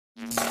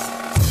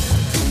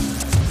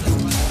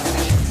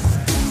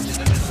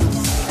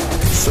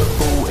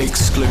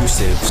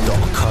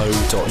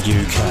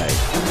exclusives.co.uk.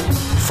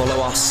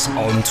 Follow us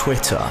on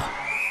Twitter.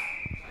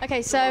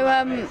 Okay, so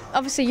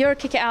obviously you're a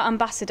Kick It Out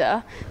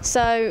ambassador,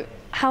 so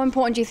how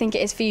important do you think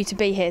it is for you to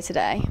be here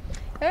today?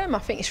 I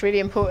think it's really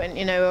important,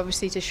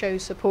 obviously to show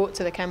support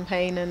to the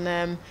campaign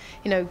and,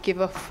 give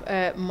off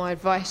my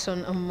advice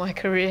on my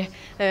career.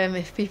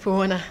 If people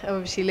want to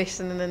obviously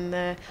listen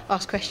and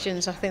ask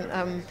questions, I think,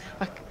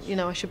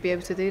 I should be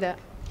able to do that.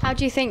 How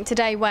do you think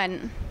today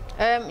went?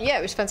 Yeah,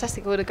 it was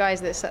fantastic. All the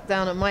guys that sat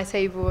down at my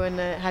table and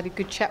had a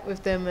good chat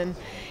with them, and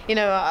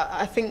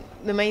I think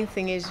the main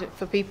thing is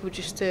for people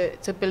just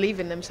to believe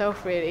in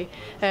themselves, really.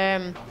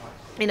 I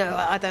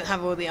don't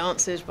have all the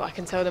answers, but I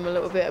can tell them a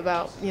little bit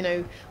about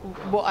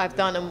what I've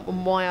done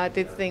and why I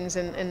did things,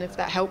 and if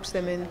that helps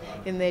them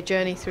in their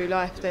journey through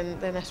life, then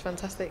that's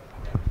fantastic.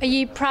 Are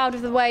you proud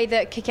of the way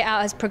that Kick It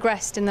Out has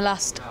progressed in the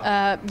last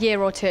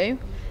year or two?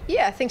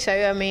 Yeah, I think so.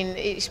 I mean,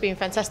 it's been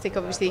fantastic,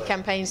 obviously,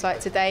 campaigns like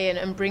today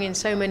and bringing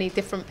so many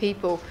different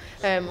people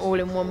all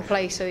in one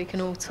place so you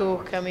can all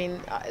talk. I mean,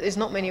 there's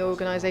not many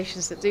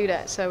organisations that do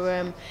that,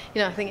 so,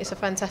 I think it's a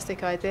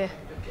fantastic idea.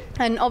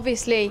 And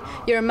obviously,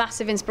 you're a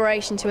massive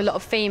inspiration to a lot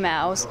of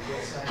females.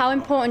 How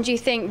important do you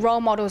think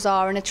role models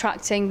are in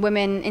attracting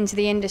women into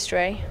the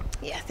industry?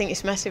 Yeah, I think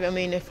it's massive. I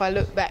mean, if I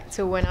look back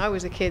to when I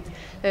was a kid,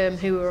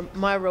 who were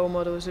my role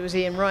models, it was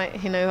Ian Wright.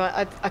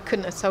 I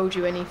couldn't have told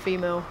you any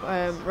female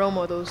role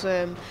models.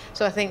 So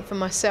I think for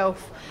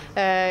myself,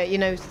 I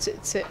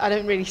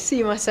don't really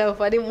see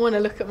myself. I didn't want to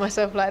look at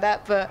myself like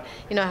that, but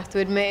I have to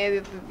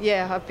admit,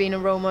 yeah, I've been a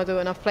role model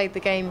and I've played the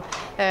game,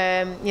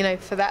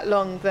 for that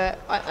long that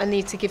I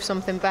need to give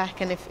something back.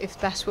 And if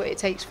that's what it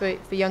takes for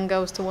young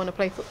girls to want to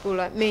play football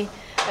like me,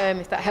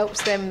 if that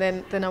helps them,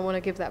 then I want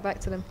to give that back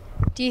to them.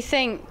 Do you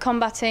think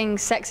combating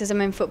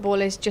sexism in football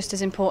is just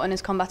as important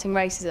as combating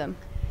racism?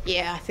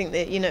 Yeah, I think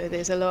that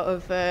there's a lot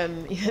of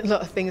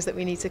things that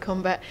we need to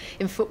combat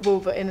in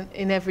football, but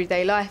in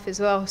everyday life as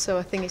well. So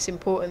I think it's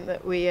important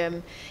that we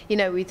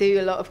we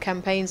do a lot of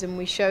campaigns and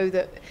we show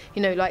that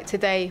like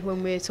today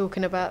when we're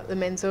talking about the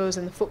mentors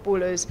and the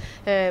footballers,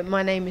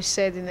 my name is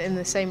said in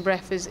the same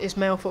breath as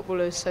male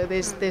footballers. So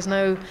there's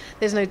no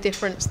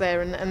difference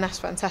there, and that's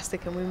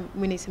fantastic, and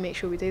we need to make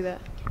sure we do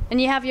that.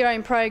 And you have your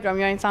own programme,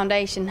 your own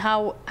foundation.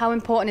 How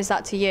important is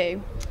that to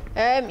you?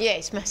 Yeah,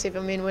 it's massive.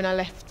 I mean, when I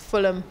left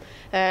Fulham,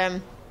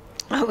 I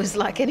was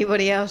like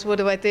anybody else. What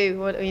do I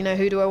do?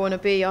 Who do I want to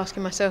be?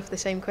 Asking myself the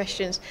same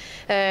questions.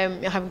 I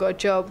haven't got a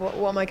job.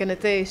 What am I going to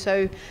do?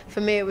 So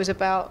for me, it was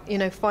about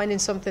finding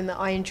something that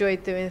I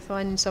enjoyed doing,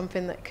 finding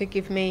something that could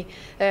give me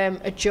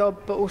a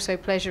job, but also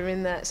pleasure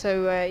in that.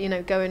 So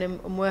going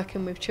and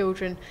working with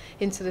children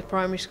into the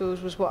primary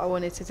schools was what I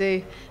wanted to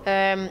do.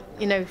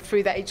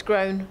 Through that, it's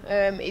grown.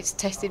 It's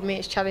tested me.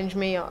 It's challenged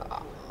me.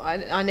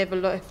 I never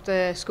left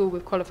school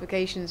with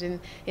qualifications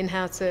in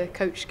how to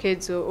coach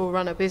kids or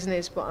run a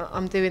business, but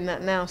I'm doing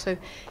that now. So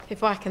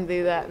if I can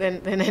do that, then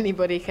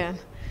anybody can.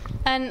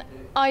 And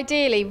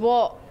ideally,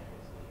 what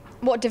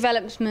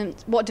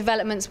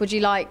developments would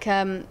you like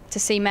to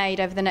see made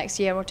over the next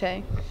year or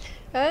two?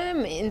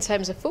 In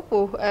terms of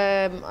football,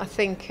 I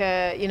think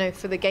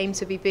for the game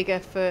to be bigger,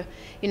 for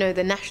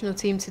the national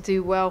team to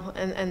do well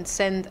and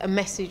send a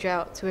message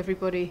out to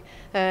everybody,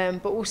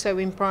 but also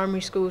in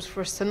primary schools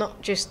for us to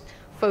not just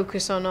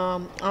focus on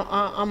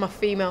I'm a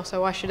female,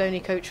 so I should only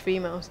coach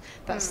females.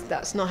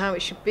 That's not how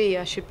it should be.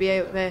 I should be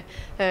out there,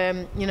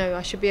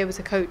 I should be able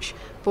to coach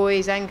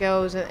boys and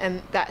girls,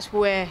 and that's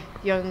where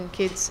young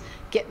kids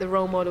get the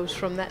role models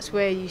from. That's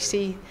where you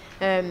see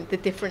the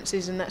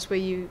differences, and that's where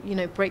you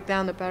break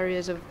down the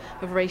barriers of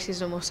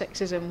racism or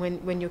sexism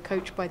when you're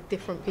coached by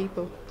different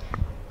people.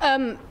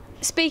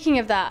 Speaking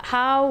of that,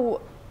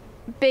 how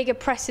big a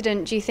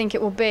precedent do you think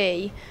it will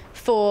be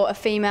for a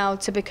female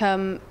to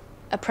become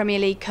a Premier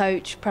League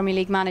coach, Premier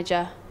League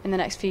manager in the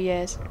next few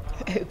years?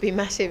 It would be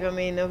massive. I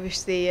mean,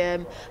 obviously,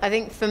 I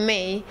think for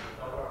me,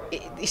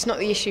 it's not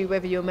the issue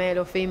whether you're male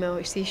or female,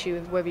 it's the issue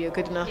of whether you're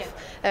good enough.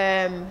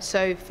 Yeah.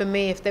 So for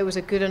me, if there was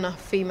a good enough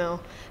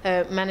female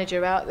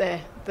manager out there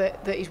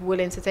that is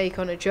willing to take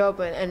on a job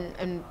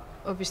and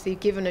obviously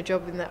given a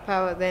job in that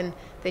power, then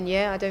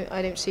yeah,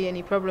 I don't see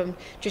any problem.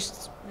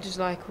 Just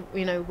like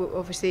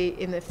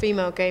obviously in the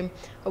female game,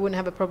 I wouldn't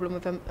have a problem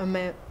with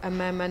a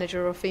man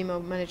manager or a female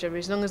manager.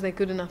 As long as they're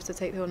good enough to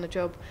take on the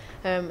job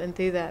and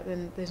do that,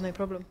 then there's no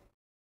problem.